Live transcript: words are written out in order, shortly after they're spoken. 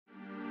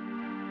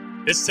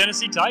It's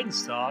Tennessee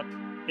Titans Talk,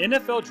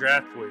 NFL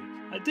Draft Week.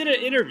 I did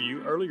an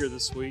interview earlier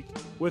this week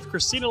with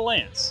Christina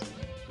Lance,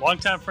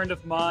 longtime friend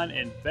of mine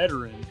and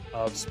veteran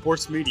of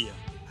sports media.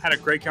 I had a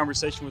great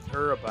conversation with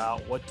her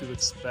about what to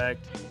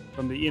expect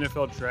from the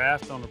NFL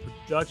Draft on a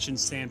production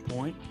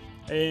standpoint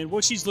and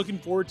what she's looking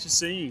forward to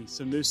seeing,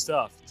 some new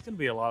stuff. It's going to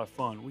be a lot of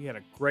fun. We had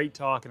a great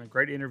talk and a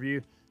great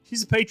interview.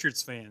 She's a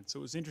Patriots fan, so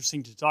it was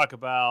interesting to talk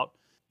about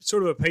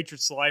sort of a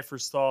Patriots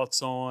lifer's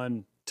thoughts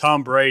on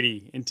Tom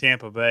Brady in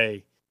Tampa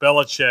Bay,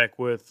 Belichick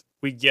with,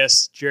 we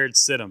guess, Jarrett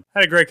Stidham.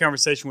 Had a great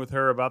conversation with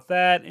her about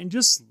that and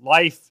just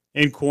life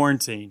in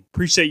quarantine.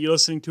 Appreciate you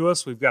listening to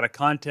us. We've got a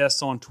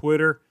contest on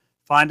Twitter.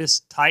 Find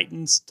us,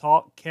 Titans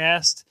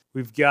Talkcast.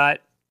 We've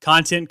got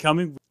content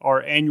coming,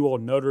 our annual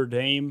Notre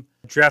Dame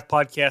draft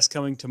podcast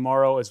coming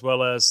tomorrow, as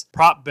well as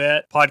Prop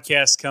Bet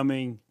podcast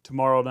coming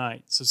tomorrow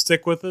night. So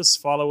stick with us.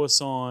 Follow us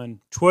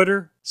on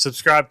Twitter.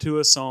 Subscribe to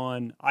us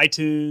on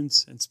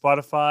iTunes and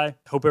Spotify.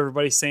 Hope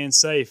everybody's staying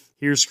safe.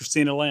 Here's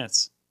Christina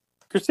Lance.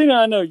 Christina,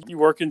 I know you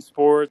work in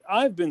sports.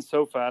 I've been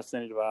so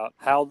fascinated about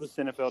how this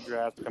NFL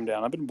draft come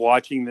down. I've been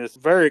watching this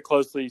very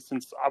closely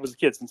since I was a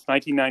kid, since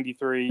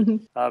 1993.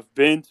 Mm-hmm. I've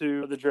been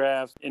to the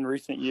draft in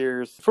recent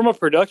years. From a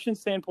production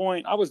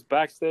standpoint, I was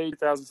backstage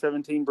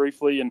 2017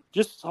 briefly and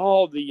just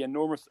saw the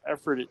enormous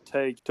effort it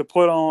takes to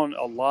put on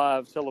a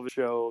live television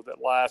show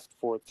that lasts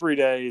for 3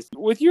 days.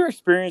 With your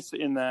experience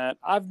in that,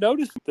 I've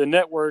noticed the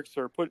networks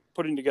are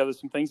putting together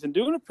some things and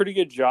doing a pretty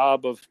good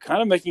job of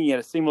kind of making it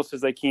as seamless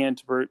as they can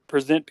to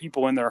present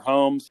people in their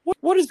homes.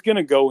 What is going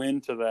to go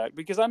into that?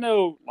 Because I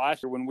know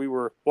last year when we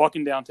were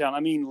walking downtown, I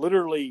mean,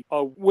 literally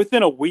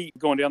within a week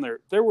going down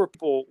there were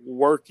people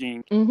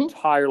working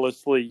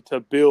tirelessly to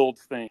build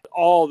things,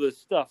 all this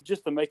stuff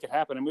just to make it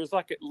happen. I mean, it was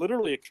like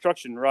literally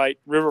construction, right?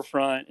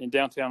 Riverfront and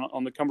downtown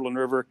on the Cumberland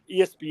River.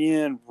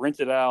 ESPN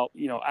rented out,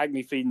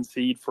 Acme Feed and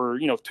Seed for,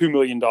 $2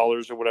 million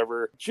or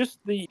whatever. Just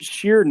the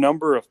sheer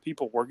number of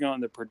people working on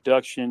the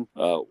production.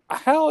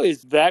 How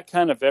is that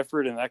kind of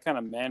effort and that kind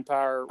of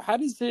manpower? How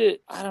does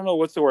it, I don't know,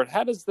 what's the word?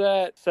 How does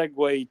that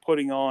segue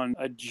putting on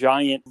a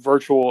giant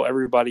virtual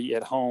everybody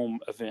at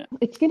home event?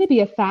 It's going to be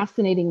a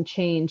fascinating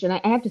change. And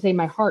I have to say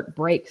my heart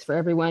breaks for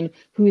everyone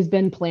who's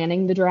been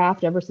planning the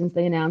draft ever since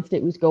they announced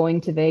it was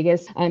going to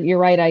Vegas. You're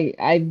right.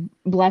 I'm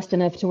blessed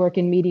enough to work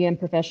in media and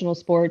professional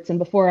sports. And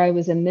before I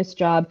was in this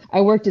job,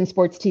 I worked in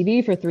sports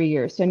TV for 3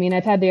 years. So,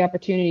 I've had the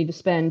opportunity to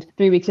spend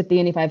 3 weeks at the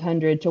Indy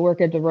 500, to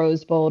work at the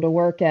Rose Bowl, to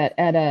work at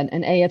an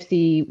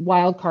AFC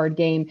wildcard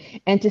game,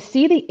 and to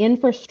see the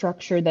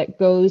infrastructure that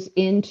goes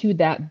into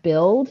that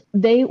build.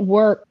 They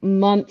work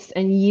months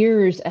and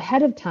years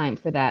ahead of time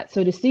for that.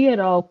 So to see it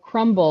all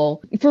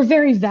crumble for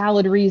very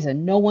valid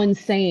reason, no one's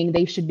saying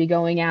they should be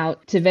going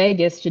out to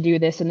Vegas to do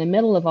this in the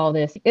middle of all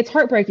this. It's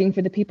heartbreaking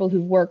for the people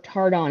who've worked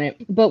hard on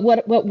it. But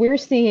what we're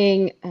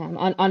seeing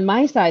on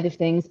my side of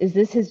things is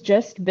this has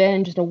just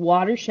been just a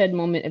watershed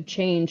moment of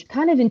change,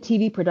 kind of in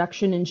TV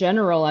production in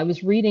general. I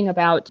was reading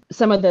about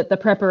some of the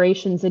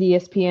preparations that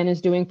ESPN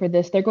is doing for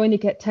this. They're going to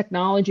get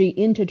technology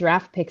into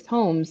draft picks'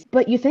 homes.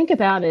 But you think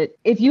about it,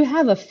 if you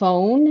have a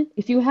phone,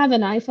 if you have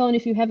an iPhone,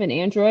 if you have an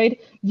Android,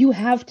 you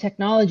have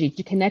technology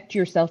to connect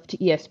yourself to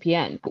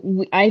ESPN.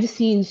 I've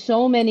seen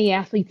so many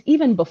athletes,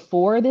 even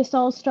before this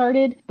all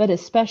started, but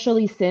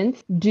especially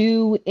since,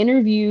 do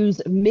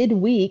interviews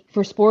midweek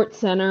for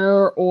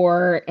SportsCenter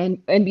or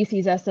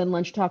NBC's SN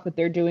Lunch Talk that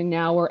they're doing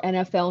now, or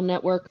NFL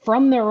Network,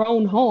 from their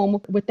own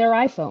home with their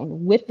iPhone,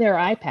 with their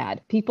iPad.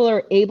 People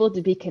are able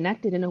to be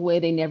connected in a way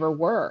they never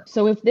were.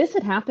 So if this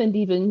had happened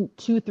even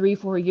 2, 3,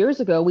 4 years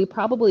ago, we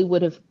probably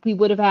would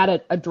have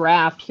had a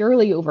draft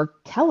purely over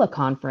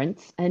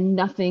teleconference and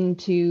nothing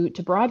to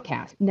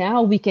broadcast.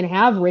 Now we can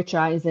have Rich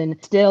Eisen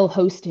still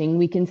hosting.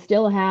 We can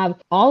still have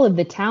all of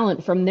the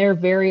talent from their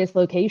various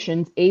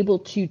locations able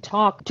to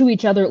talk to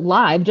each other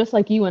live, just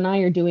like you and I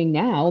are doing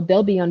now.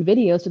 They'll be on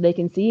video so they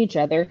can see each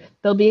other.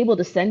 They'll be able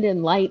to send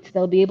in lights.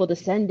 They'll be able to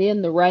send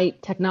in the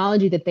right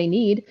technology that they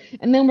need.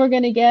 And then we're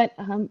going to get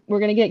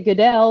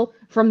Goodell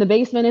from the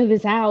basement of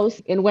his house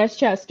in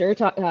Westchester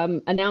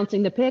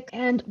announcing the pick.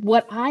 And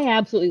what I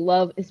absolutely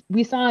love is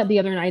we saw it the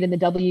other night in the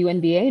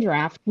WNBA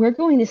draft. We're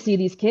going to see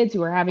these kids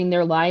who are having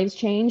their lives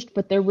changed,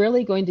 but they're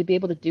really going to be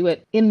able to do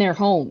it in their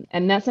home.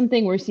 And that's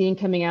something we're seeing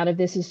coming out of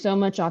this, is so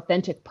much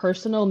authentic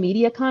personal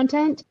media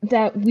content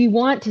that we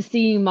want to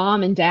see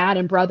mom and dad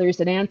and brothers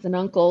and aunts and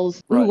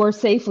uncles who are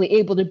safely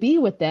able to be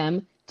with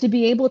them, to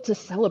be able to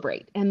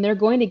celebrate. And they're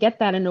going to get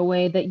that in a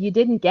way that you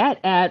didn't get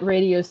at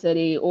Radio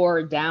City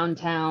or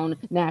downtown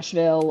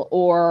Nashville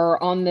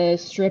or on the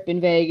Strip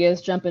in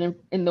Vegas, jumping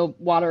in the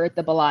water at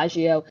the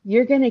Bellagio.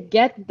 You're going to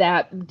get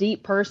that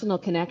deep personal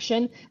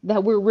connection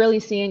that we're really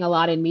seeing a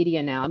lot in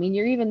media now. I mean,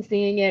 you're even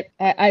seeing it.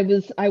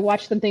 I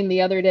watched something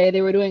the other day.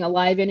 They were doing a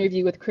live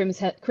interview with Chris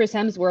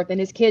Hemsworth, and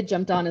his kid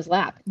jumped on his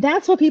lap.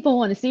 That's what people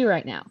want to see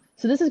right now.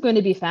 So this is going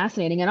to be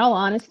fascinating. In all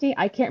honesty,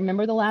 I can't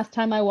remember the last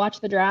time I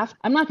watched the draft.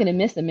 I'm not going to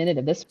miss a minute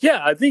of this.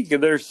 Yeah, I think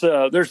there's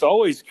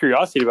always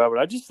curiosity about it.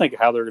 I just think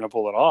how they're going to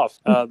pull it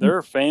off.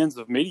 They're fans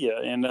of media,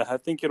 and I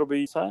think it'll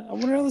be. I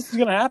wonder how this is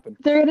going to happen.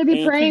 They're going to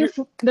be praying.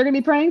 They're going to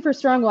be praying for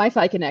strong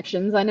Wi-Fi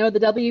connections. I know the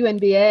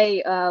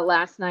WNBA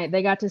last night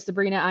they got to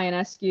Sabrina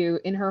Ionescu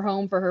in her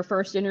home for her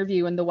first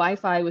interview, and the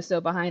Wi-Fi was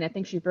so behind. I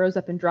think she froze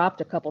up and dropped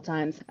a couple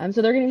times.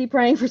 So they're going to be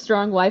praying for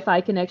strong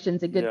Wi-Fi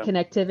connections and good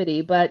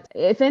connectivity. But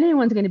if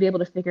anyone's going to be able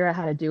to figure out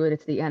how to do it,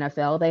 it's the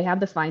NFL. They have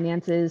the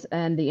finances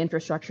and the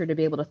infrastructure to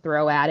be able to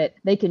throw at it.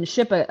 They can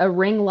ship a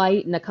ring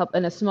light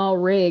and a small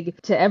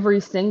rig to every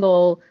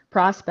single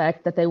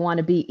prospect that they want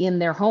to be in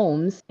their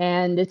homes,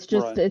 and it's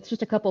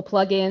just a couple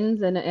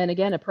plug-ins and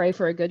again a pray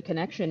for a good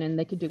connection, and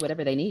they can do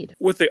whatever they need.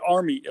 With the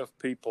army of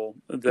people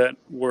that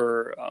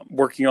were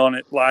working on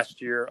it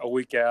last year, a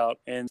week out,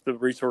 and the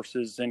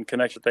resources and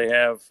connection they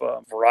have,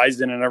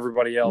 Verizon and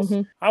everybody else,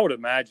 I would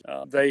imagine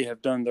they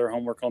have done their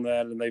homework on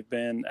that, and they've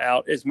been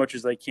out as much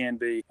as they can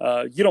be.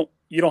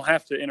 You don't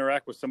have to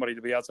interact with somebody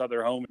to be outside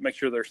their home, make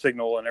sure their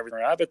signal and everything.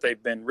 I bet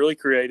they've been really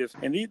creative.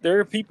 And there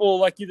are people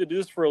like you that do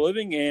this for a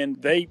living, and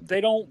they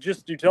don't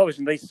just do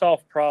television. They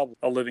solve problems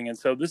a living. And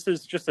so this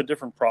is just a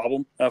different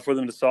problem for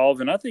them to solve.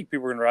 And I think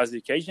people are going to rise to the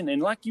occasion.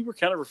 And like you were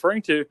kind of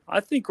referring to,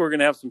 I think we're going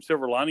to have some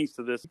silver linings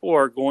to this. People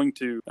are going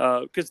to,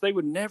 because they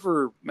would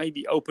never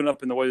maybe open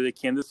up in the way that they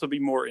can. This will be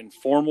more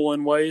informal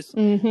in ways.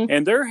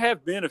 And there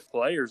have been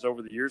players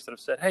over the years that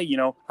have said, hey,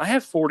 I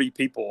have 40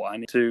 people I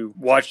need to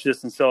watch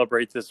this and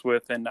celebrate this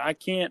with. And I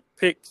can't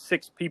pick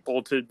 6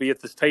 people to be at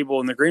this table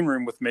in the green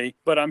room with me,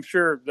 but I'm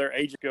sure their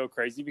agents go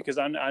crazy because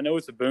I know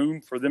it's a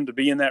boon for them to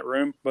be in that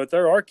room. But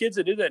there are kids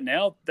that do that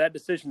now. That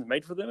decision is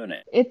made for them. And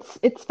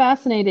it's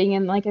fascinating.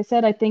 And like I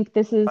said, I think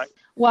this is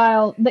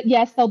while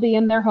yes, they'll be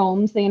in their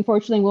homes. They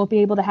unfortunately won't be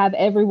able to have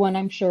everyone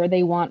I'm sure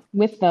they want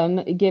with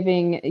them,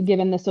 given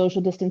the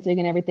social distancing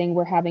and everything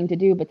we're having to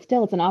do. But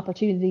still, it's an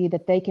opportunity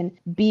that they can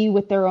be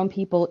with their own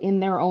people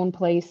in their own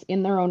place,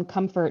 in their own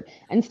comfort,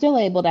 and still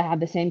able to have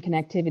the same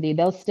connectivity.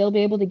 They'll still be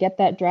able to get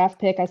that draft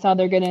pick. I saw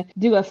they're going to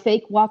do a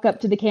fake walk up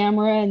to the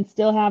camera and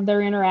still have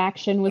their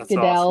interaction with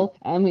Goodell.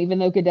 Awesome. Even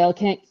though Goodell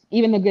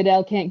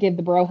can't give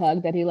the bro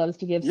hug that he loves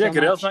to give. Yeah, so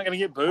Goodell's much. not going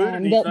to get booed,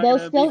 and he's not going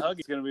to be hugged.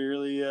 He's going to be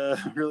really,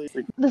 really.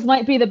 This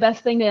might be the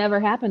best thing to ever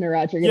happen to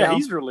Roger Goodell. Yeah,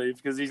 he's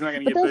relieved because he's not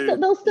going to get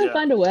booed. They'll still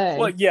find a way.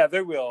 Well, yeah,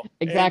 they will.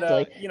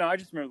 Exactly. And, I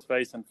just remember the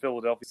space in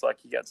Philadelphia. It's like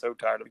he got so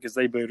tired of it because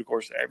they booed, of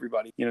course,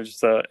 everybody.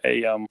 Just a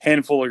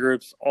handful of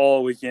groups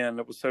all weekend.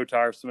 It was so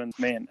tiresome. And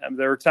man,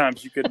 there were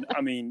times you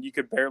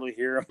could barely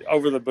hear them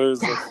over the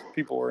boos.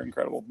 People were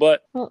incredible.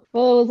 But well, it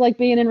was like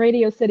being in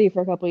Radio City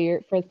for a couple of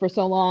years, for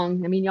so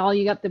long. I mean, all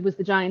you got was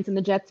the Giants and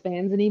the Jets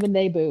fans, and even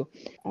they boo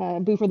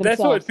for themselves. That's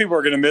what people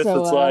are going to miss.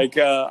 So, it's like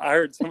I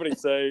heard somebody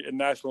say in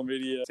national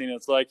media,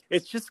 it's like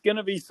it's just going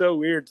to be so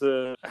weird.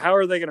 How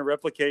are they going to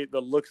replicate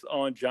the looks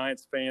on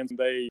Giants fans?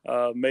 They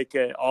make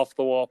an off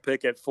the wall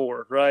pick at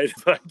 4, right?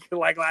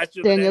 like last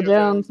year, Daniel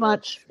Jones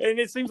much, and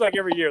it seems like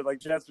every year, like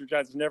Giants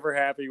are never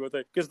happy with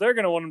it because they're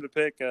going to want them to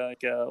pick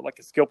like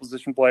a skill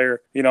position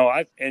player.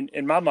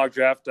 In my mock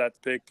draft, I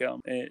pick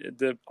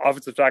the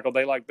offensive tackle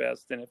they like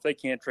best, and if they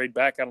can't trade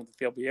back, I don't think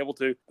they'll be able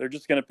to. They're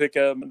just going to pick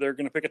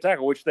a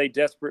tackle, which they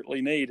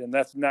desperately need, and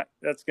that's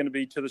going to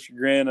be to the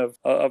chagrin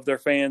of their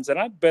fans. And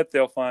I bet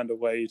they'll find a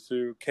way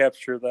to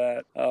capture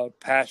that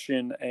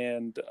passion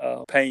and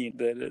pain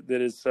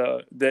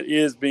that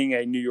is being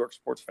a New York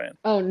sports fan.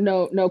 Oh,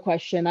 no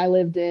question. I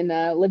lived in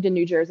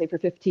New Jersey for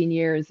 15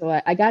 years,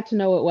 so I got to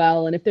know it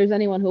well. And if there's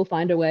anyone who'll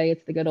find a way,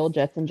 it's the good old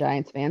Jets and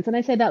Giants fans. And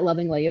I say that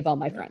lovingly of all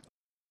my friends.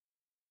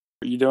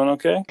 Are you doing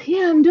okay?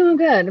 Yeah, I'm doing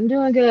good.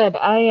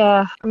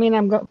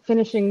 I'm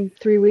finishing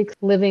 3 weeks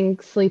living,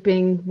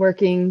 sleeping,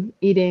 working,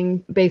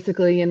 eating,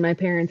 basically in my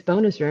parents'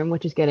 bonus room,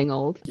 which is getting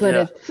old.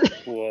 But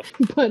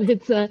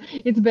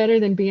it's better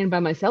than being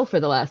by myself for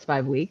the last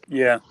 5 weeks.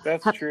 Yeah,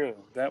 that's true.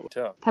 That was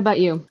tough. How about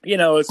you?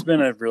 It's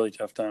been a really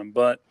tough time,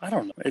 but I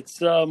don't know.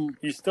 It's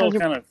you still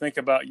kind of think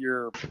about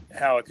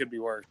how it could be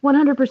worse.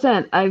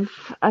 100%.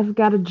 I've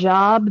got a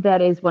job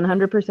that is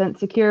 100%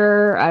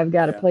 secure. I've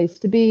got a place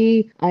to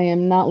be. I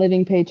am not living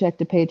paycheck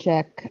to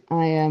paycheck.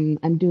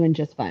 I'm doing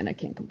just fine. I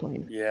can't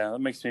complain. Yeah, that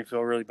makes me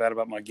feel really bad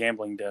about my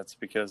gambling debts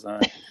because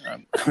I'm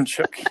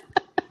joking.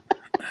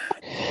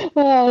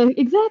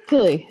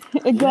 Exactly.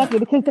 Yeah.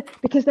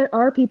 Because there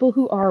are people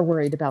who are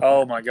worried about that.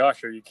 Oh my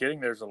gosh, are you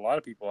kidding? There's a lot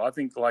of people, I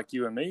think, like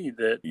you and me,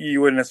 that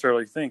you wouldn't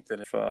necessarily think that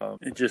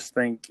if just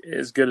think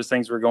as good as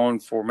things were going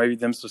for maybe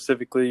them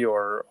specifically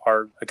or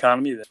our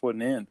economy, that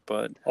wouldn't end.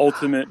 But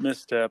ultimate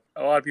misstep,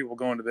 a lot of people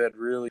going to bed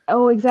really.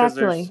 Oh,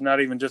 exactly. Because there's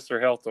not even just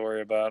their health to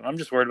worry about. I'm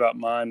just worried about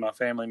mine, my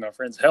family, my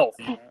friends' health.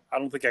 I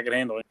don't think I could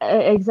handle it.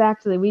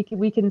 Exactly.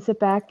 We can sit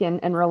back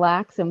and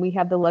relax, and we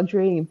have the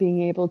luxury of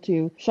being able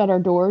to shut our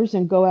doors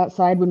and go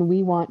outside when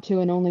we want to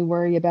and only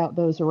worry about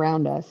those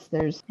around us.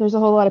 There's a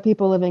whole lot of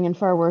people living in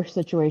far worse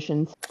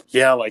situations.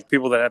 Yeah, like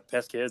people that have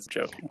pest kids.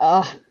 Joking.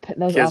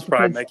 Those kids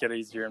probably make it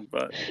easier,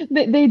 but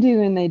they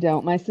do and they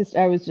don't. My sister,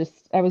 I was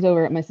just was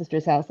over at my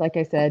sister's house, like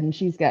I said, and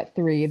she's got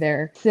three.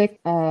 They're 6,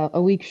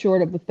 a week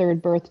short of the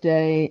third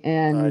birthday,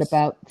 and Nice.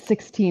 about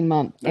 16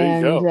 months. There you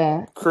And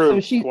go. so Crew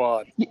she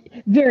squad.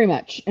 very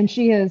much, and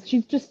she's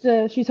just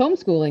she's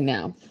homeschooling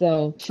now,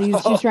 so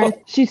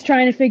she's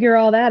trying to figure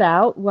all that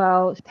out,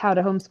 while how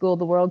to homeschool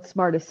the world's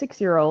smartest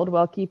 6-year-old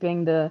while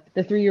keeping the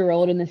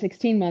 3-year-old and the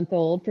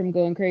 16-month-old from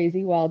going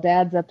crazy, while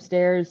dad's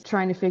upstairs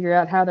trying to figure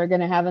out how they're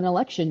going to have an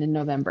election in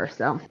November.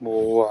 So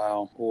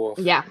Wow. Woof.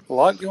 yeah, A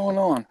lot going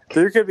on.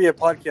 There could be a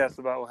podcast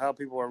about how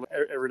people are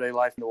everyday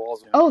life in the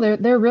walls. oh,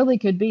 there really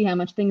could be, how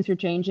much things are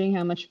changing,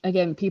 how much,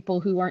 again, people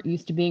who aren't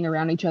used to being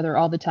around each other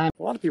all the time.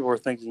 A lot of people are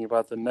thinking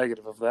about the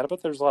negative of that,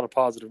 but there's a lot of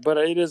positive. But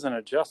it is an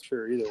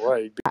adjuster either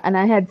way. And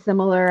I had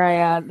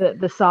similar,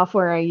 the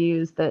software I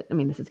use that, I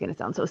mean, this is going to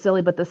sound so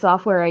silly, but the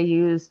software I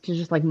use to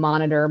just like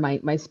monitor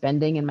my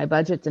spending and my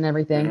budgets and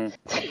everything.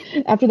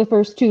 After the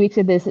first 2 weeks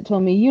of this, it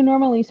told me you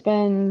normally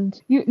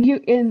spend, you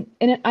in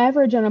an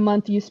average on a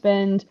month, you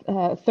spend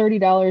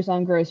 $30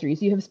 on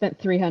groceries. You have spent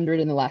 $300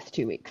 in the last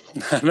 2 weeks.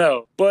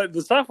 No, but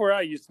the software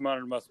I use to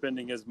monitor my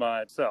spending is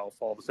myself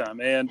all the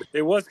time. And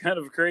it was kind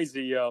of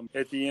crazy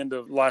at the end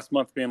of last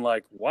month being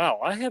like, wow,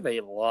 I have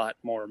a lot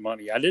more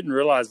money. I didn't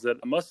realize that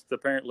I must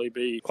apparently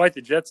be quite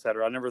the jet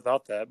setter. I never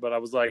thought that, but I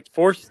was like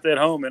forced at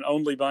home and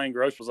only buying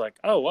groceries. I was like,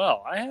 oh,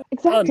 wow, I have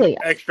exactly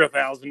an extra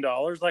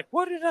 $1,000. Like,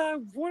 what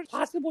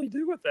possibly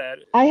do with that?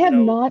 I have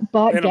not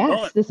bought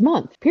gas this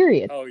month,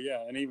 period. Oh,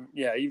 yeah. And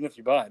even if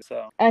you buy it.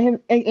 So I have,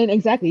 and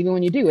exactly, even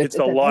when you do, it's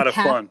a lot of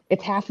fun.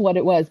 It's half what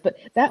it was. But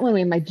that went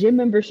away. My gym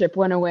membership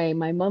went away.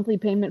 My monthly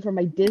payment for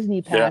my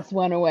Disney Pass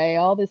went away.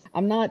 All this.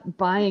 I'm not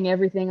buying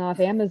everything off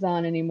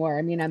Amazon anymore.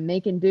 I mean, I'm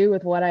making do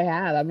with what I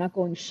have. I'm not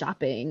going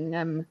shopping.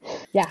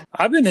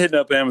 I've been hitting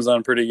up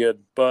Amazon pretty good.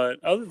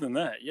 But other than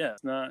that,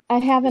 it's not. I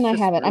haven't.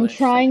 Really I'm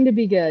trying to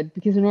be good,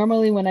 because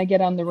normally when I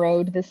get on the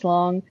road this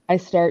long, I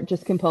start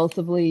just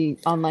compulsively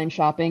online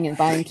shopping and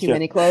buying too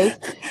many clothes.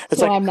 It's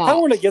so like, I'm not. I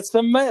want to get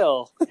some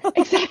mail.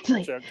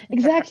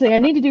 Exactly. I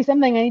need to do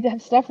something. I need to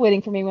have stuff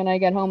waiting for me when I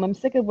get home. I'm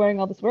sick of wearing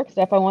all this work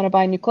stuff. I want to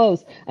buy new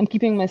clothes. I'm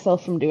keeping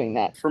myself from doing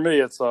that. For me,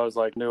 it's always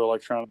like new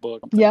electronic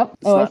book. Yep.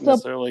 It's not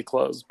necessarily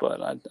clothes,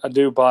 but I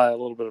do buy a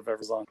little bit of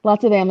Amazon.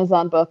 Lots of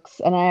Amazon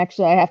books. And I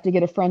have to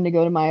get a friend to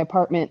go to my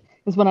apartment,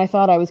 because when I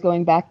thought I was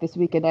going back this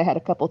weekend, I had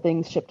a couple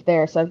things shipped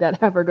there. So I've got to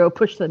have her go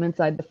push them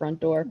inside the front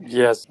door.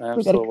 Yes,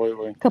 absolutely. We've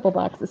got a couple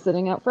boxes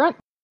sitting out front.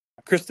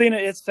 Christina,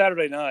 it's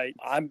Saturday night.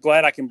 I'm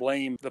glad I can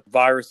blame the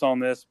virus on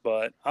this,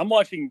 but I'm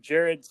watching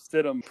Jarrett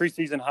Stidham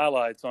preseason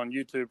highlights on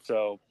YouTube.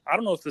 So I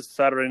don't know if this is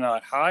Saturday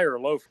night high or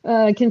low.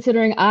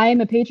 Considering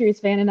I'm a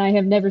Patriots fan and I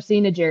have never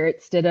seen a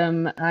Jarrett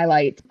Stidham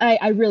highlight,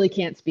 I really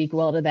can't speak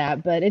well to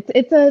that. But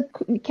it's a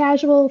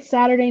casual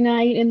Saturday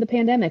night in the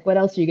pandemic. What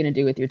else are you going to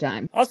do with your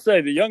time? I'll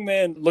say the young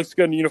man looks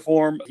good in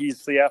uniform.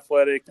 He's the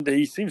athletic.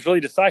 He seems really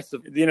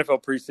decisive. The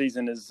NFL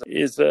preseason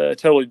is a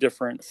totally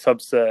different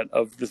subset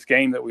of this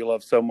game that we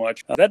love so much.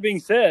 That being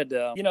said,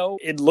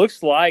 it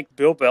looks like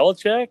Bill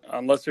Belichick,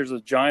 unless there's a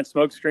giant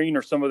smoke screen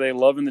or somebody they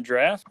love in the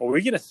draft. Are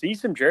we going to see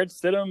some Jarrett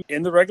Stidham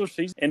in the regular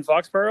season in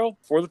Foxborough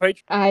for the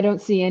Patriots? I don't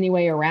see any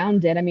way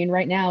around it. I mean,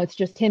 right now it's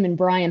just him and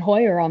Brian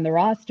Hoyer on the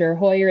roster.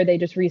 Hoyer, they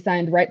just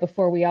re-signed right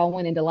before we all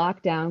went into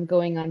lockdown,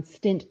 going on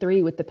stint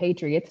 3 with the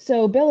Patriots.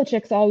 So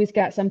Belichick's always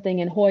got something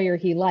in Hoyer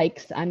he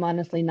likes. I'm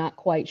honestly not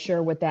quite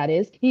sure what that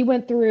is. He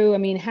went through,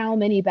 how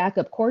many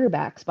backup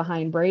quarterbacks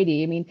behind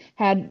Brady?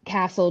 Had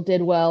Castle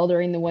did well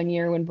during the 1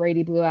 year when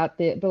Brady blew out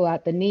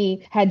the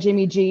knee. Had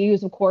Jimmy G,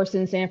 who's of course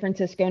in San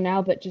Francisco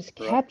now, but just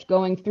kept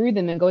going through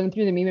them.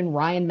 Even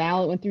Ryan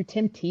Mallett went through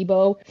Tim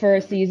Tebow for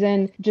a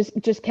season,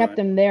 just kept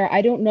them there.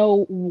 I don't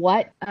know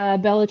what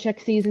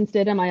Belichick sees in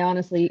Stidham. I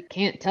honestly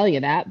can't tell you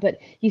that, but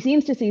he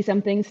seems to see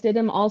something.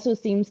 Stidham also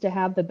seems to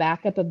have the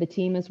backup of the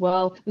team as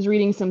well. I was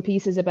reading some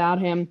pieces about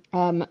him,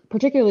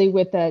 particularly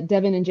with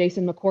Devin and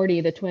Jason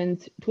McCourty, the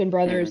twin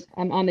brothers,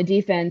 on the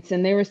defense,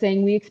 and they were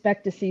saying we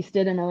expect to see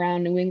Stidham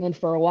around New England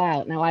for a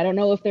while. Now, I don't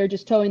know if they're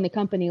just towing the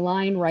company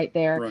line right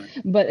there,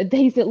 but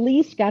he's at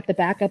least got the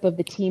backup of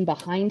the team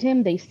behind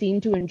him. They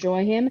seem to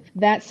enjoy him.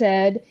 That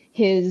said,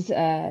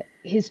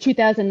 his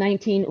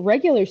 2019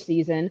 regular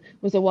season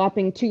was a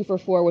whopping 2 for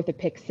 4 with a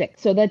pick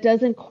 6. So that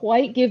doesn't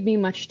quite give me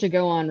much to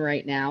go on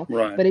right now.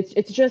 But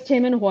it's just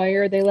him and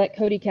Hoyer. They let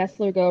Cody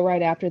Kessler go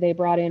right after they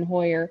brought in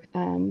Hoyer.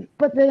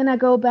 But then I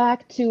go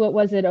back to, what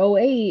was it,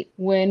 2008,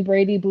 when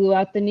Brady blew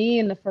out the knee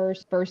in the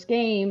first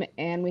game,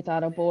 and we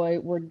thought, oh boy,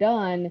 we're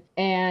done.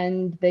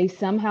 And they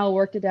somehow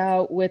worked it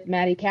out with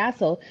Matty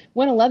Castle.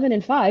 Went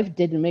 11-5,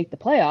 didn't make the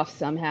playoffs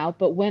somehow,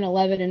 but went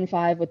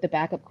 11-5 with the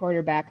backup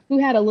quarterback who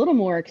had a little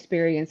more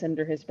experience and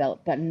under his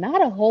belt, but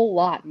not a whole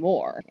lot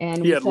more. And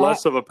he we had saw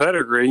less of a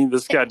pedigree.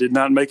 This guy did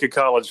not make a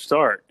college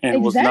start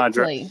and was not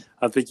exactly.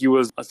 I think he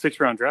was a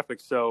 6th-round draft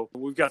pick. So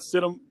we've got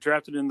Stidham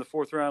drafted in the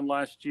 4th round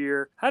last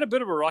year. Had a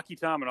bit of a rocky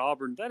time at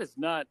Auburn. That is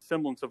not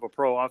semblance of a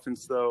pro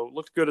offense, though.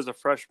 Looked good as a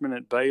freshman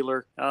at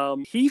Baylor.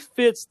 He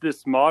fits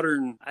this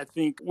modern, I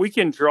think we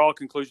can draw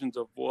conclusions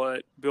of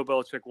what Bill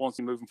Belichick wants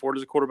to moving forward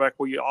as a quarterback.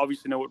 We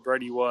obviously know what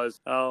Brady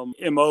was.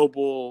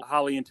 Immobile,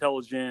 highly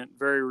intelligent,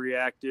 very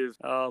reactive.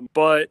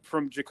 But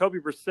from Jacoby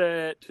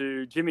Brissett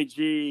to Jimmy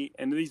G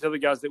and these other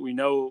guys that we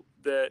know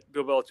that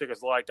Bill Belichick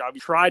has liked. I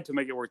tried to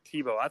make it work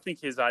Tebow. I think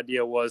his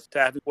idea was to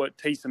have what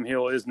Taysom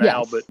Hill is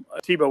now, Yes.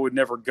 but Tebow would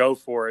never go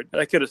for it.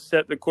 They could have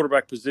set the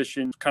quarterback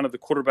position, kind of the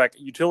quarterback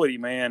utility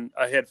man,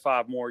 ahead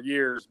 5 more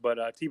years, but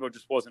Tebow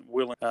just wasn't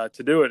willing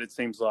to do it, it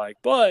seems like.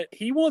 But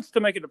he wants to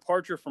make a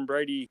departure from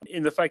Brady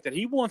in the fact that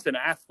he wants an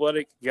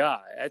athletic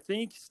guy. I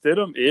think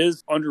Stidham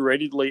is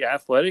underratedly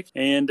athletic,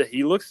 and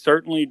he looks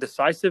certainly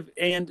decisive.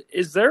 And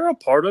is there a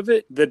part of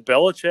it that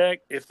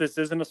Belichick, if this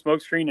isn't a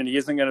smokescreen and he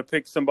isn't going to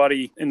pick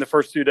somebody in the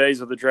first 2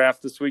 days of the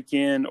draft this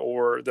weekend,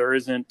 or there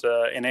isn't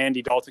an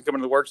Andy Dalton coming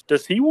to the works,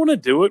 does he want to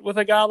do it with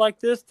a guy like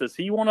this? Does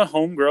he want to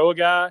home grow a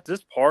guy? Is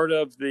this part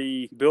of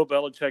the Bill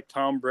Belichick,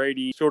 Tom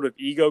Brady sort of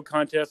ego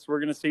contest we're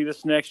going to see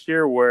this next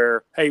year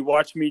where, hey,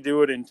 watch me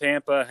do it in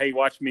Tampa. Hey,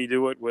 watch me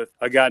do it with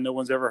a guy no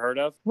one's ever heard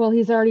of? Well,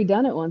 he's already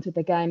done it once with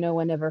a guy no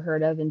one ever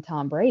heard of in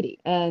Tom Brady.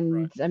 And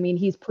Right. I mean,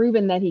 he's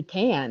proven that he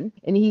can.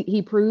 And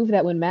he proved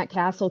that when Matt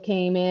Castle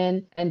came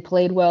in and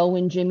played well,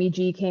 when Jimmy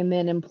G came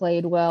in and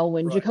played well,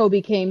 when Right.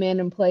 Jacoby came in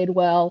and played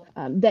well,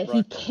 that he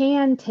Right.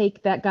 can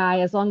take that guy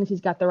as long as he's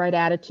got the right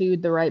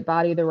attitude, the right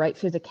body, the right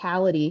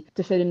physicality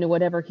to fit into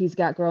whatever he's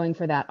got growing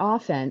for that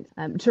offense,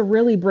 to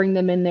really bring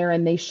them in there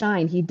and they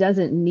shine. He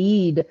doesn't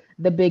need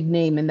the big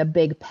name and the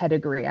big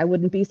pedigree. I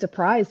wouldn't be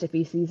surprised if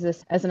he sees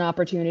this as an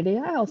opportunity.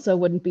 I also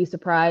wouldn't be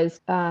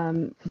surprised.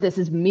 This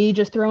is me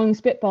just throwing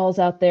spitballs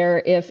out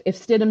there. If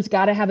Stidham's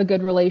got to have a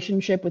good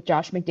relationship with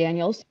Josh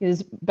McDaniels,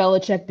 is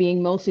Belichick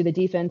being mostly the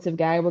defensive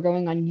guy. We're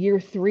going on year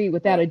 3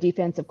 without a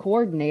defensive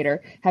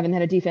coordinator, haven't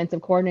had a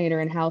defensive coordinator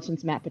in house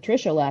since Matt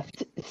Patricia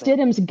left.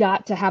 Stidham's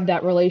got to have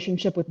that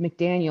relationship with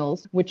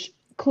McDaniels, which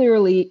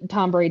clearly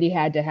Tom Brady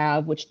had to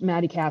have, which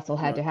Matty Castle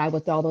had to have,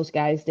 what all those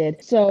guys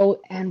did.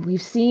 So, and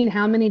we've seen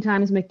how many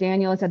times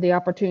McDaniel has had the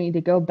opportunity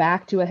to go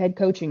back to a head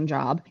coaching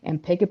job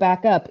and pick it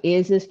back up.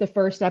 Is this the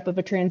first step of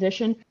a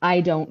transition?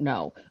 I don't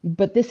know.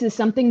 But this is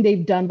something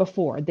they've done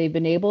before. They've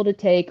been able to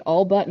take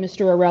all but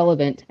Mr.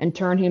 Irrelevant and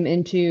turn him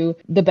into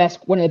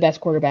one of the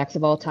best quarterbacks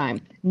of all time.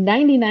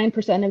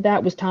 99% of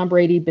that was Tom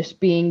Brady just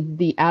being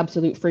the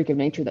absolute freak of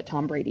nature that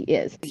Tom Brady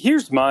is.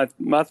 Here's my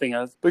thing.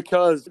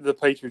 Because the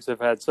Patriots have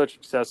had such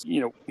success,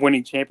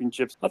 winning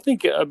championships, I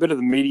think a bit of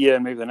the media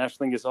and maybe the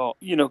national thing is all,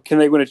 can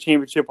they win a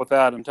championship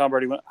without him? Tom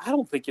Brady won. I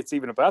don't think it's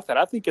even about that.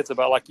 I think it's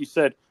about, like you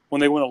said, when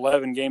they won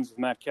 11 games with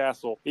Matt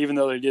Castle, even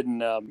though they didn't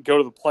go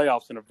to the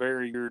playoffs in a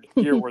very weird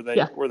year where they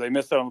where they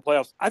missed out on the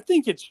playoffs. I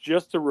think it's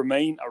just to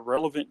remain a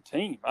relevant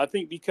team. I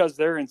think because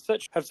they're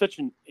have such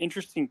an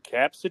interesting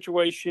cap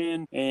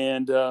situation,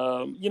 and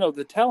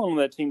the talent on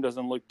that team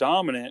doesn't look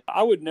dominant.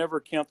 I would never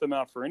count them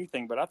out for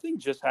anything, but I think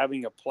just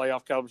having a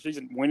playoff caliber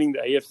season, winning the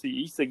AFC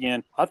East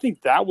again, I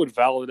think that would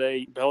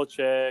validate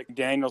Belichick,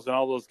 Daniels, and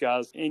all those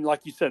guys. And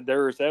like you said,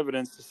 there is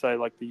evidence to say,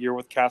 like the year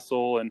with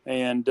Castle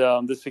and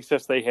the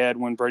success they had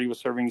when Brady was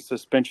serving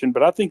suspension.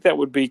 But I think that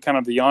would be kind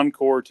of the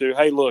encore to,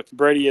 hey, look,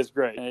 Brady is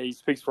great. He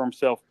speaks for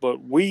himself,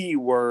 but we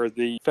were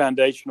the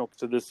foundational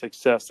to this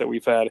success that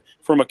we've had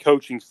from a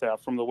coaching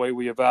staff, from the way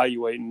we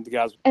evaluate and the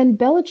guys. And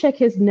Belichick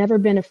has never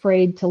been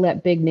afraid to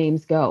let big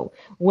names go.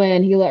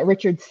 When he let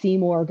Richard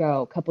Seymour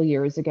go a couple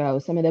years ago,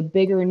 some of the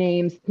bigger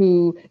names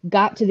who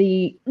got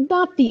to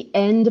not the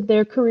end of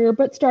their career,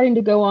 but starting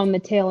to go on the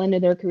tail end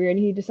of their career. And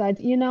he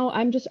decides,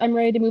 I'm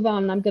ready to move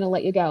on and I'm going to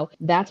let you go.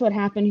 That's what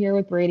happened here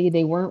with Brady.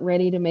 They weren't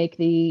ready to make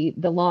the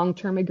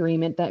long-term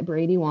agreement that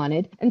Brady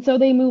wanted. And so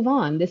they move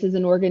on. This is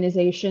an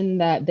organization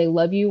that they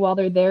love you while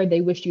they're there.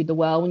 They wish you the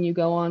well when you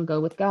go on,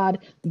 go with God,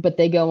 but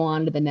they go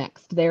on to the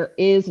next. There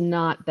is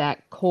not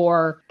that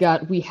core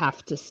gut. We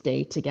have to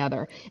stay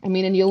together. I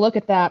mean, and you look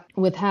at that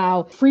with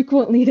how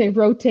frequently they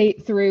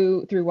rotate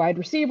through wide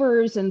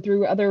receivers and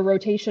through other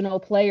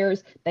rotational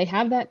players. They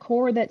have that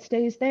core that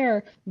stays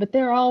there, but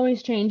they're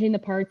always changing the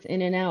parts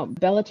in and out.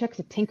 Belichick's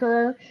a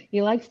tinkerer.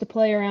 He likes to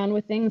play around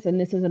with things, and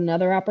this is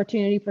another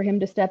opportunity for him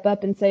to step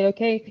up and say,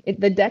 okay,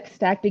 the deck's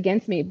stacked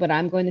against me, but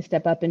I'm going to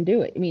step up and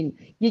do it. I mean,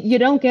 you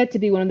don't get to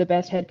be one of the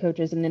best head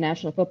coaches in the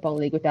National Football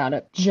League without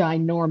a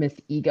ginormous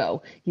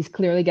ego. He's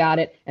clearly got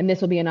it, and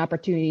this will be an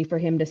opportunity for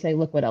him to say,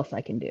 look what else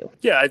I can do.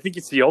 Yeah, I think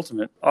it's the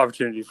ultimate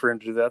opportunity for him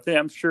to do that.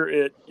 I'm sure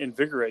it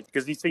invigorates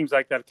because he seems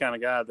like that kind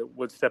of guy that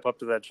would step up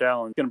to that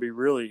challenge. It's going to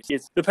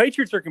be the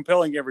Patriots are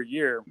compelling every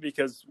year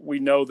because we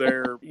know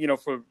they're,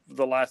 for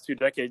the last 2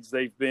 decades,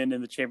 they've been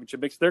in the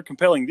championship mix. They're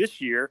compelling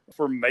this year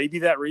for maybe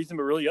that reason. season,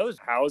 but really others.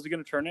 How is it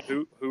going to turn out?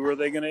 Who are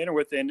they going to enter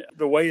with? And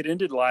the way it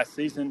ended last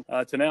season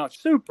to now,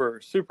 super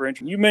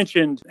interesting. You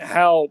mentioned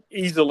how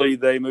easily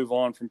they move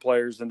on from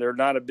players, and they're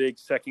not a big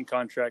second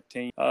contract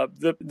team.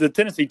 The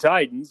Tennessee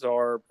Titans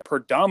are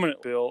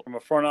predominantly built from a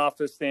front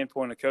office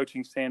standpoint, a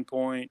coaching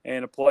standpoint,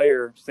 and a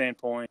player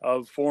standpoint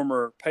of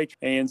former Patriots.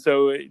 And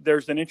so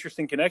there's an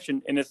interesting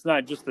connection, and it's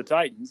not just the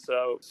Titans.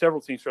 So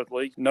several teams throughout the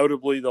league,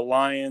 notably the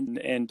Lions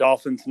and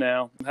Dolphins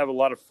now, have a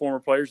lot of former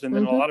players, and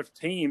then a lot of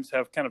teams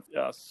have kind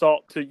of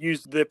sought to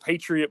use the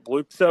Patriot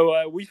blue.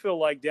 So we feel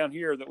like down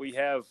here that we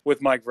have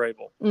with Mike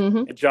Vrabel.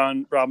 And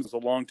John Robbins is a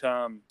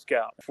longtime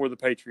scout for the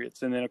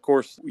Patriots. And then, of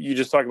course, you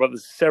just talk about the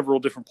several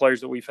different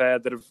players that we've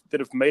had that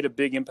have made a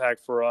big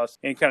impact for us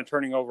and kind of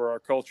turning over our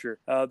culture.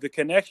 The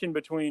connection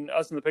between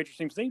us and the Patriots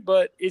seems to be,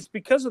 but it's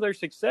because of their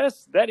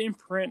success, that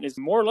imprint is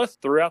more or less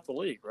throughout the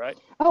league, right?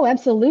 Oh,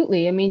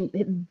 absolutely. I mean,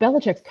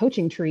 Belichick's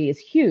coaching tree is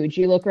huge.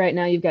 You look right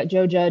now, you've got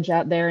Joe Judge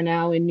out there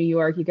now in New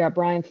York. You've got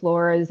Brian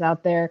Flores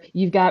out there.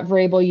 You've got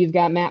Vrabel. You've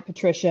got Matt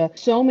Patricia.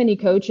 So many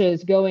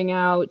coaches going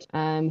out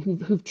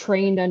who've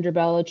trained under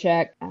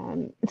Belichick.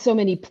 So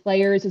many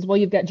players as well.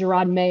 You've got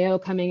Gerard Mayo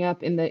coming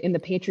up in the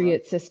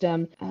Patriot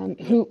system,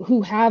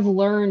 who have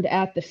learned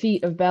at the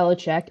feet of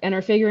Belichick and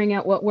are figuring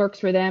out what works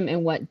for them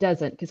and what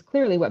doesn't. Because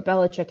clearly what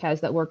Belichick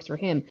has that works for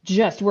him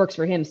just works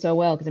for him so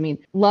well. Because I mean,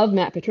 love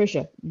Matt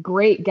Patricia,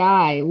 great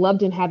guy,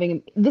 loved him having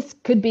him. This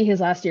could be his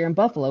last year in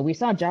Buffalo. We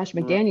saw Josh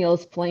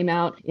McDaniels flame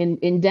out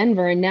in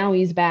Denver, and now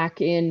he's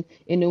back in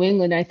New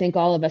England. I think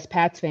all of us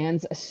Pats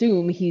fans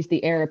assume he's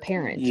the heir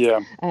apparent. Yeah.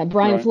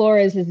 Brian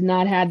Flores has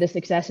not had the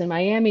success in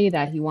Miami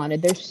that he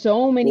wanted. There's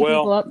so many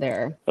people up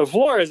there.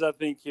 Flores, I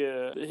think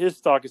his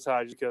stock is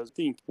high because I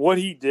think what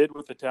he did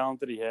with the talent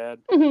that he had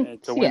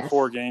and to win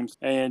 4 games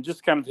and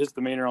just kind of his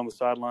demeanor on the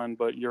sideline.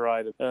 But you're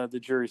right, the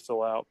jury's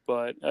still out.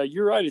 But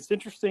you're right, it's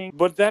interesting.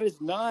 But that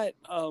is not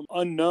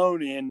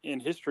unknown in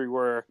history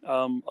where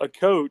a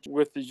coach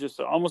with just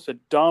almost a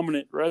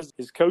dominant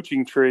his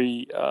coaching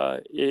tree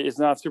is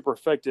not super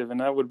effective. And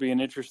that would be an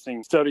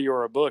interesting study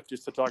or a book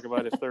just to talk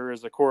about if there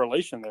is a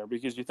correlation there.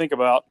 Because you think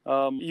about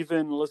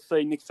even, let's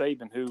say, Nick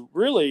Saban, who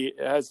really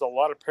has a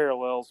lot of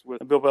parallels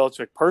with Bill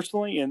Belichick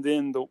personally. And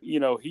then,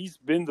 he's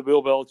been the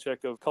Bill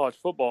Belichick of college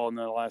football in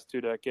the last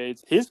 2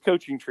 decades. His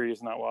coaching tree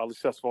is not wildly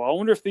successful. I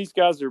wonder if these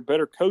guys are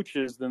better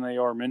coaches than they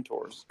are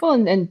mentors. Well,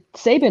 and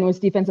Saban was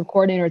defensive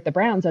coordinator at the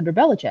Browns under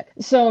Belichick.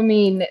 So, I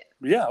mean,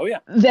 Yeah, oh yeah.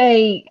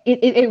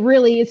 It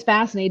really is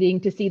fascinating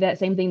to see that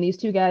same thing. These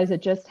two guys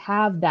that just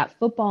have that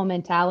football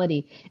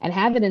mentality and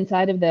have it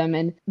inside of them.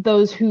 And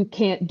those who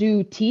can't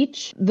do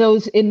teach,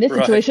 those in this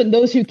situation,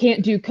 those who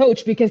can't do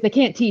coach because they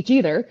can't teach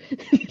either.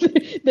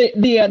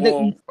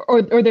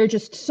 Or they're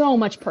just so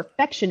much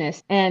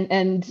perfectionist.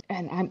 And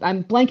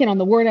I'm blanking on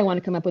the word I want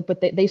to come up with,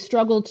 but they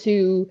struggle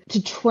to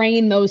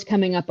train those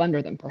coming up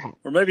under them, perhaps.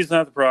 Or maybe it's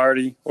not the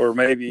priority, or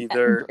maybe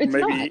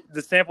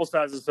the sample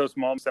size is so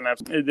small.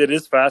 It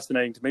is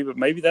fascinating to me, but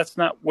maybe that's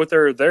not what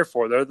they're there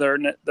for. They're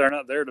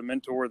not there to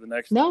mentor the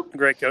next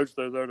great coach.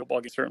 They're there to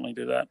certainly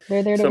do that.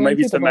 They're there to so win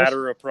maybe Super it's a Bowls.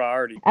 matter of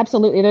priority.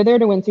 Absolutely, they're there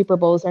to win Super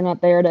Bowls. They're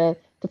not there to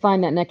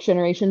find that next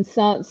generation.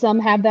 Some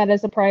have that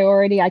as a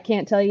priority. I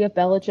can't tell you if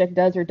Belichick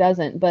does or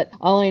doesn't, but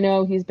all I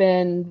know, he's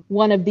been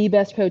one of the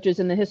best coaches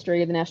in the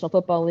history of the National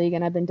Football League,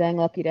 and I've been dang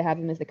lucky to have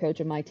him as the coach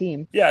of my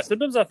team. Yeah,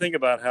 sometimes I think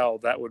about how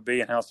that would be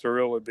and how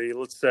surreal it would be.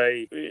 Let's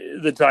say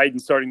the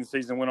Titans starting the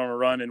season went on a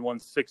run and won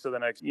 6 of the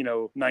next,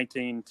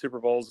 19 Super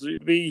Bowls.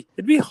 It'd be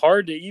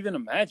hard to even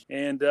imagine.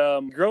 And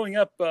growing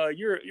up,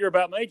 you're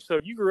about my age,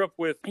 so you grew up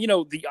with,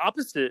 the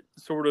opposite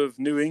sort of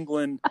New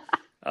England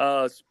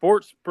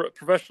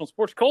professional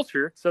sports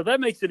culture. So that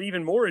makes it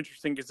even more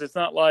interesting because it's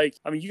not like,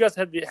 you guys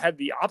had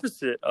the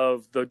opposite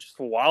of the just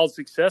wild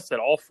success that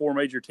all 4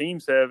 major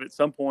teams have at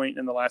some point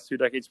in the last 2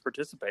 decades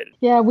participated.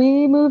 Yeah,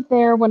 we moved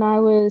there when I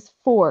was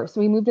 4.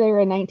 So we moved there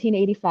in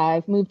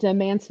 1985, moved to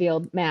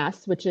Mansfield,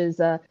 Mass, which is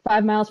 5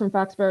 miles from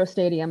Foxborough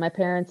Stadium. My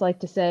parents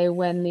like to say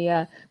when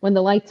the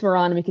lights were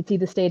on, we could see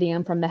the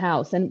stadium from the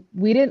house. And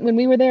when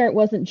we were there, it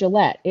wasn't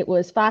Gillette. It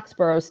was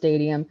Foxborough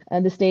Stadium,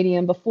 the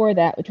stadium before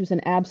that, which was an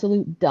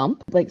absolute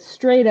dump, like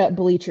straight up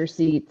bleacher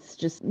seats.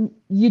 Just,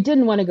 you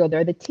didn't want to go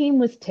there. The team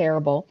was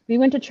terrible. We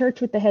went to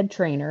church with the head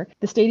trainer.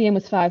 The stadium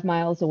was 5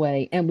 miles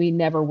away, and we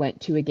never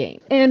went to a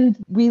game. And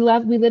we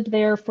lived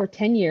there for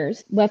 10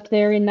 years, left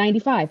there in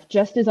 95,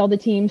 just as all the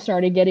teams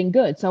started getting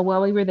good. So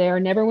while we were there,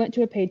 never went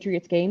to a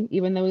Patriots game,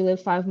 even though we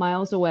lived 5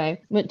 miles away.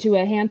 Went to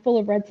a handful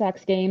of Red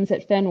Sox games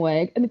at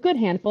Fenway, and a good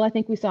handful. I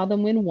think we saw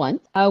them win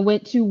once.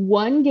 Went to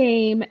one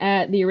game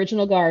at the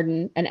Original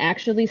Garden and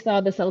actually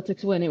saw the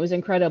Celtics win. It was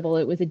incredible.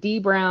 It was a D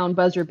Brown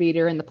buzzer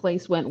beater, and the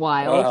place went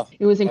wild. Wow.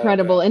 It was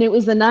incredible. Okay. And it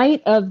was the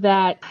night of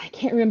that, I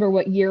can't remember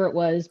what year it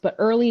was, but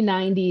early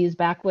 90s,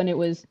 back when it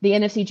was the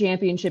NFC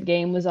Championship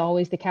game was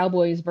always the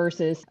Cowboys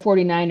versus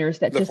 49ers.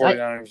 That The just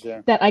 49ers,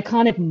 yeah. that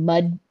iconic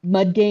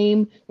mud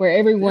game where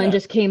everyone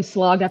just came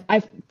slogged up.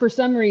 For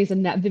some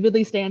reason that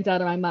vividly stands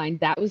out in my mind.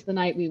 That was the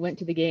night we went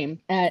to the game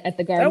at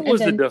the Garden. That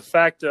was the de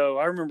facto.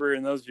 I remember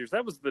in those years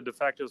that was the de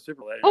facto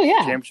Super Bowl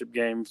championship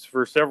games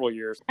for several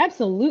years.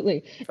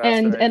 Absolutely.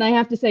 And I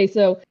have to say,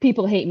 so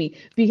people hate me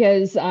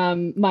because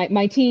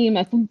my team,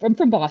 I'm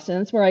from Boston.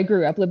 That's where I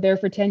grew up. Lived there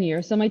for 10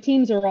 years. So my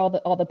teams are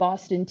all the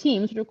Boston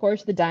teams, but of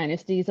course the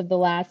dynasties of the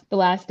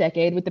last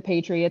decade with the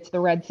Patriots, the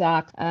Red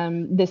Sox,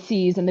 the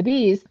C's and the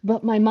B's.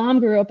 But my mom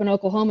grew up in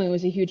Oklahoma and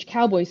was a huge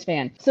Cowboys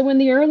fan. So in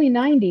the early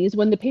 90s,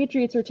 when the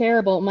Patriots were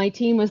terrible, my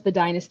team was the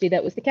dynasty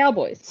that was the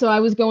Cowboys. So I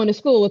was going to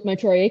school with my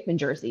Troy Aikman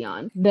jersey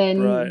on.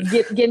 Then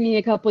give me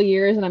a couple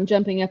years and I'm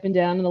jumping up and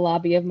down in the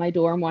lobby of my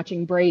dorm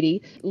watching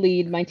Brady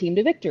lead my team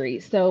to victory.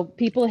 So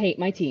people hate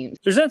my teams.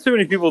 There's not too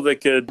many people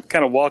that could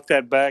kind of walk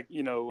that back,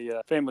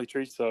 the family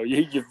tree. So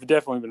you've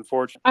definitely been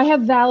fortunate. I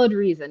have valid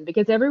reason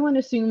because everyone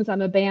assumes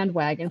I'm a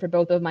bandwagon for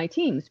both of my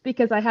teams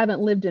because I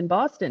haven't lived in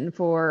Boston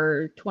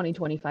for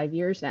 25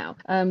 years now.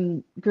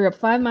 Grew up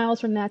 5 miles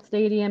from that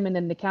stadium, and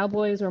then the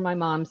Cowboys were my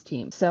mom's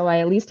team. So I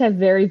at least have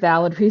very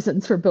valid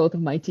reasons for both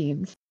of my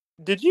teams.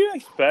 Did you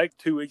expect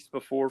 2 weeks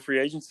before free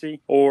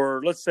agency,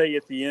 or let's say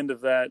at the end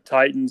of that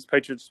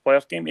Titans-Patriots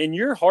playoff game, in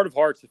your heart of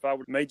hearts, if I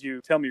would made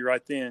you tell me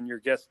right then your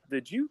guess,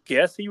 did you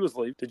guess he was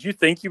leaving? Did you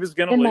think he was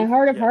going to leave? In my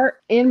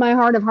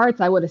heart of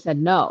hearts, I would have said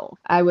no.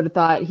 I would have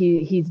thought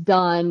he's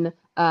done.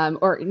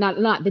 Or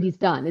not that he's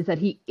done, is that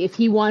if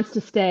he wants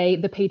to stay,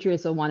 the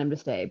Patriots will want him to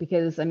stay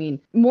because,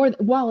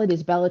 while it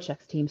is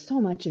Belichick's team,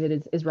 so much of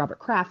it is Robert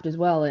Kraft as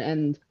well.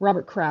 And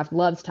Robert Kraft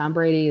loves Tom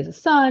Brady as a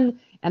son.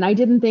 And I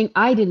didn't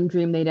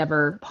dream they'd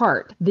ever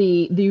part.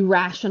 The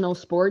rational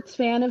sports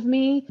fan of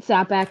me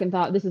sat back and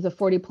thought this is a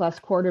 40-plus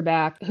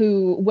quarterback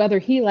who, whether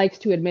he likes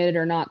to admit it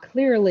or not,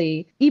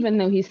 clearly, even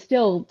though he's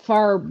still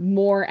far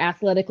more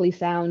athletically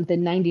sound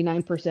than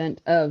 99%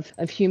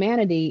 of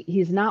humanity,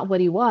 he's not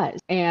what he was.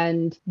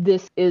 And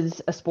this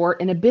is a sport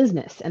and a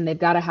business, and they've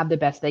got to have the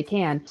best they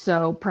can.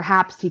 So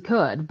perhaps he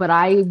could, but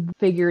I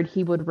figured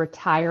he would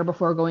retire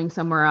before going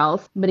somewhere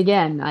else. But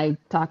again, I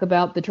talk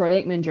about the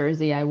Troy Aikman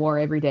jersey I wore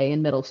every day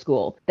in middle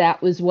school.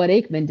 That was what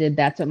Aikman did.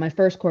 That's what my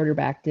first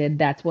quarterback did.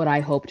 That's what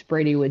I hoped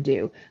Brady would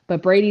do.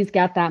 But Brady's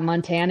got that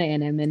Montana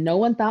in him, and no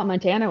one thought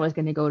Montana was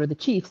going to go to the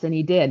Chiefs, and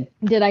he did.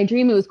 Did I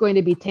dream it was going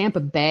to be Tampa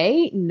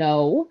Bay?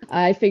 No.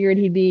 I figured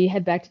he'd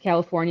head back to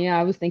California.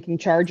 I was thinking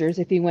Chargers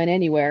if he went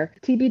anywhere.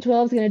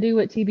 TB12 is going to do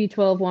what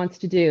TB12 wants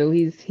to do.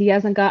 He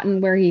hasn't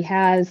gotten where he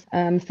has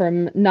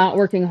from not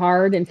working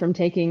hard and from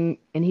taking,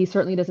 and he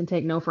certainly doesn't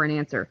take no for an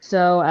answer.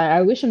 So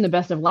I wish him the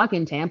best of luck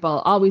in Tampa. I'll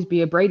always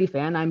be a Brady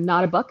fan. I'm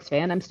not a Bucs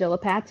fan. I'm still a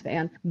Pats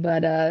fan.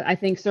 But I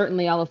think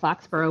certainly all of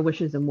Foxborough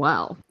wishes him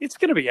well. It's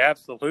going to be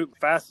absolutely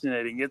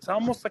fascinating. It's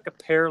almost like a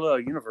parallel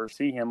universe.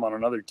 See him on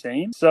another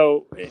team.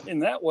 So in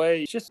that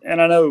way, it's just,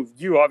 and I know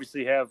you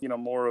obviously have,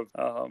 more of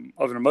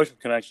an emotional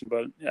connection,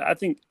 but I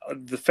think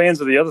the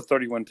fans of the other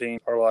 31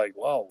 teams are like,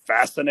 wow,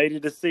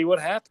 fascinated to see what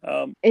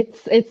happened.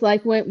 It's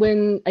like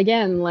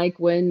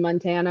when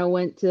Montana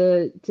went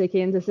to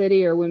Kansas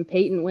City, or when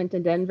Peyton went to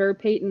Denver.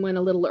 Peyton went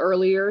a little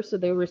earlier, so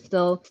there was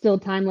still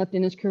time left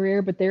in his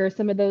career, but there are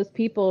some of those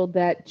people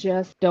that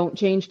just don't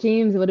change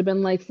teams. It would have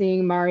been like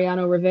seeing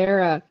Mariano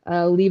Rivera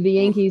leave the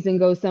Yankees and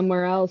go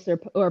somewhere else,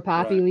 or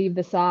Papi leave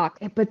the Sox.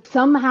 But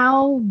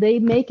somehow they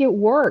make it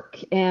work,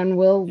 and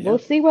we'll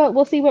see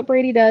what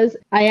Brady does.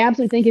 I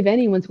absolutely think if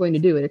anyone's going to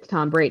do it, it's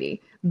Tom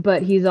Brady.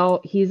 But he's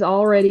always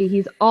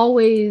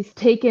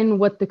taken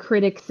what the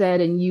critics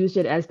said and used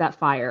it as that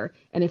fire.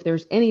 And if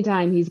there's any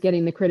time he's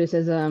getting the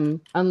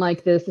criticism,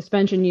 unlike the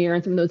suspension year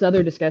and some of those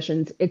other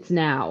discussions, it's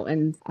now.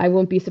 And I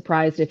won't be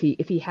surprised if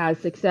he has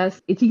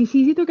success. He's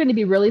either going to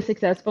be really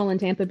successful in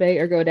Tampa Bay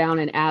or go down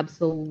in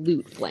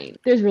absolute flames.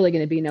 There's really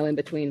going to be no in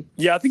between.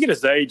 Yeah, I think at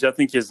his age, I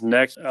think his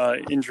next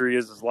injury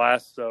is his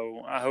last.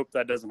 So I hope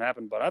that doesn't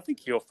happen. But I think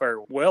he'll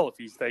fare well if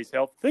he stays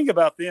healthy. Think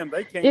about them.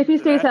 They can't. If he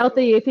stays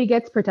healthy, if he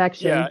gets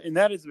protection. Yeah, and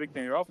that is a big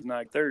thing. They're often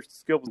like their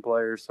skilled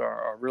players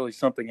are really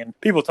something, and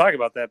people talk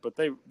about that, but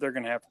they're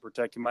going to have to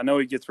protect him. I know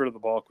he gets rid of the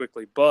ball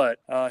quickly, but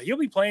he'll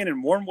be playing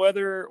in warm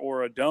weather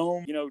or a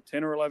dome,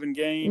 10 or 11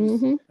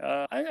 games. Mm-hmm.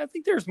 I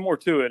think there's more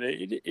to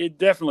it. It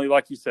definitely,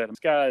 like you said, this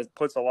guy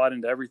puts a lot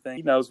into everything.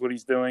 He knows what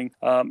he's doing,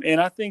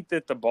 and I think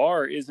that the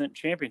bar isn't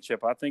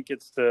championship. I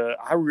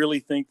really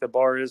think the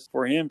bar is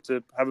for him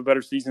to have a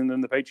better season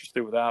than the Patriots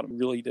do without him.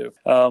 Really do.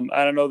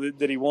 I don't know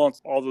that he wants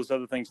all those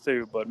other things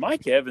too, but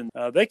Mike Evans,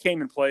 they came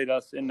came and played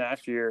us in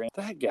last year, and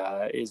that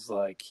guy is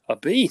like a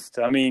beast.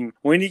 I mean,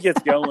 when he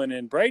gets going,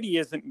 and Brady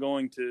isn't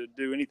going to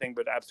do anything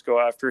but apps go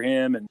after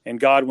him, and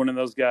Godwin and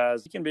those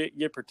guys, he can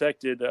get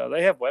protected.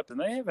 They have weapons.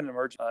 They have an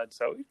emerging side,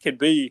 so it could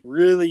be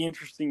really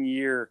interesting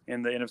year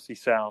in the NFC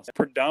South. The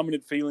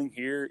predominant feeling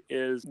here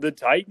is the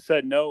Titans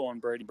said no on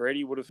Brady.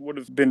 Brady would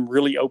have been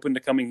really open to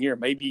coming here,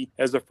 maybe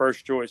as a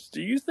first choice.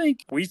 Do you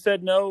think we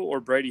said no or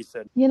Brady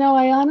said?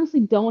 I honestly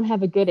don't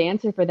have a good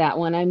answer for that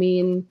one. I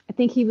mean, I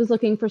think he was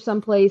looking for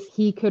someplace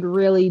he could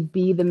really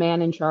be the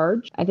man in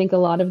charge. I think a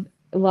lot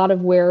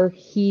of where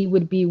he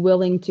would be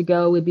willing to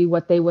go would be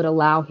what they would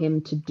allow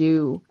him to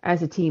do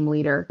as a team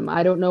leader.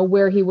 I don't know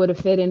where he would have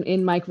fit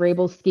in Mike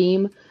Vrabel's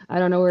scheme. I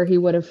don't know where he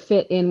would have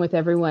fit in with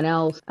everyone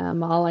else.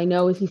 All I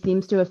know is he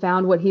seems to have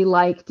found what he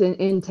liked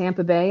in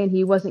Tampa Bay, and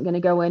he wasn't going to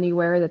go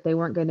anywhere that they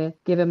weren't going to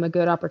give him a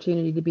good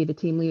opportunity to be the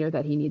team leader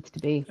that he needs to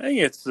be. I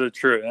think it's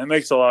true. That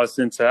makes a lot of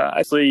sense.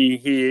 Actually,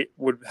 he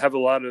would have a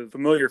lot of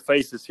familiar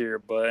faces here,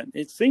 but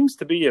it seems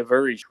to be a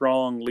very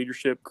strong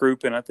leadership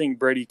group, and I think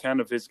Brady kind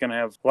of is going to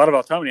have a lot of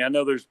autonomy. I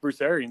know there's Bruce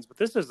Arians, but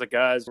this is the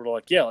guys who are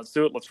like, yeah, let's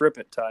do it, let's rip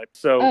it type.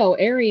 So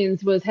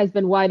Arians has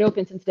been wide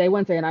open since day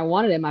one, saying I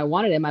wanted him.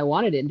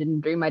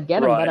 Didn't dream I'd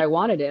get him, but I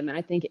wanted him. And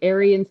I think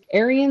Arians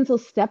will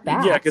step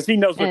back. Yeah, because he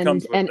knows what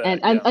comes with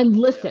that. And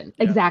listen.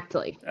 Yeah.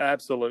 Exactly.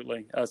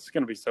 Absolutely. It's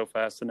going to be so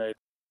fascinating.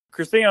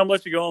 Christina, I'm going to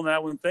let you go on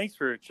that one. Thanks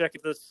for checking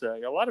this.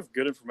 A lot of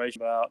good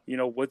information about,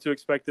 what to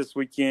expect this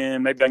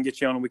weekend. Maybe I can get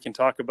you on and we can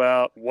talk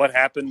about what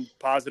happened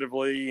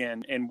positively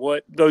and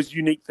what those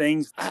unique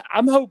things.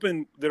 I'm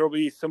hoping there'll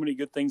be so many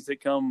good things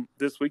that come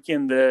this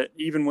weekend that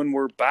even when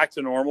we're back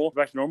to normal,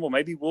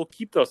 maybe we'll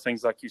keep those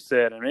things like you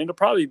said. And it'll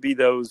probably be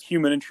those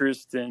human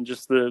interest and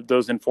just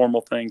those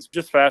informal things.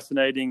 Just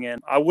fascinating.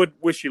 And I would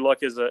wish you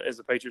luck as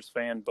a Patriots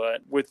fan,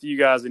 but with you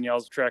guys and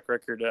y'all's track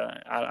record,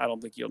 I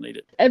don't think you'll need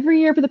it.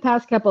 Every year for the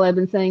past couple, I've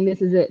been saying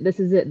this is it.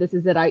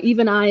 I,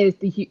 as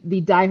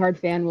the diehard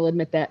fan, will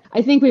admit that.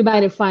 I think we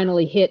might have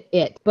finally hit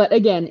it. But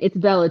again, it's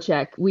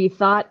Belichick. We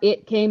thought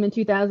it came in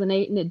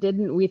 2008 and it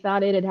didn't. We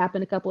thought it had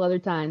happened a couple other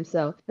times.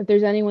 So if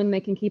there's anyone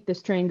that can keep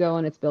this train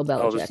going, it's Bill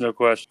Belichick. Oh, there's no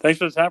question. Thanks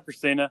for the time,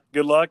 Christina.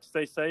 Good luck.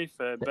 Stay safe.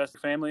 Best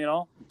family and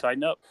all.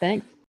 Tighten up. Thanks.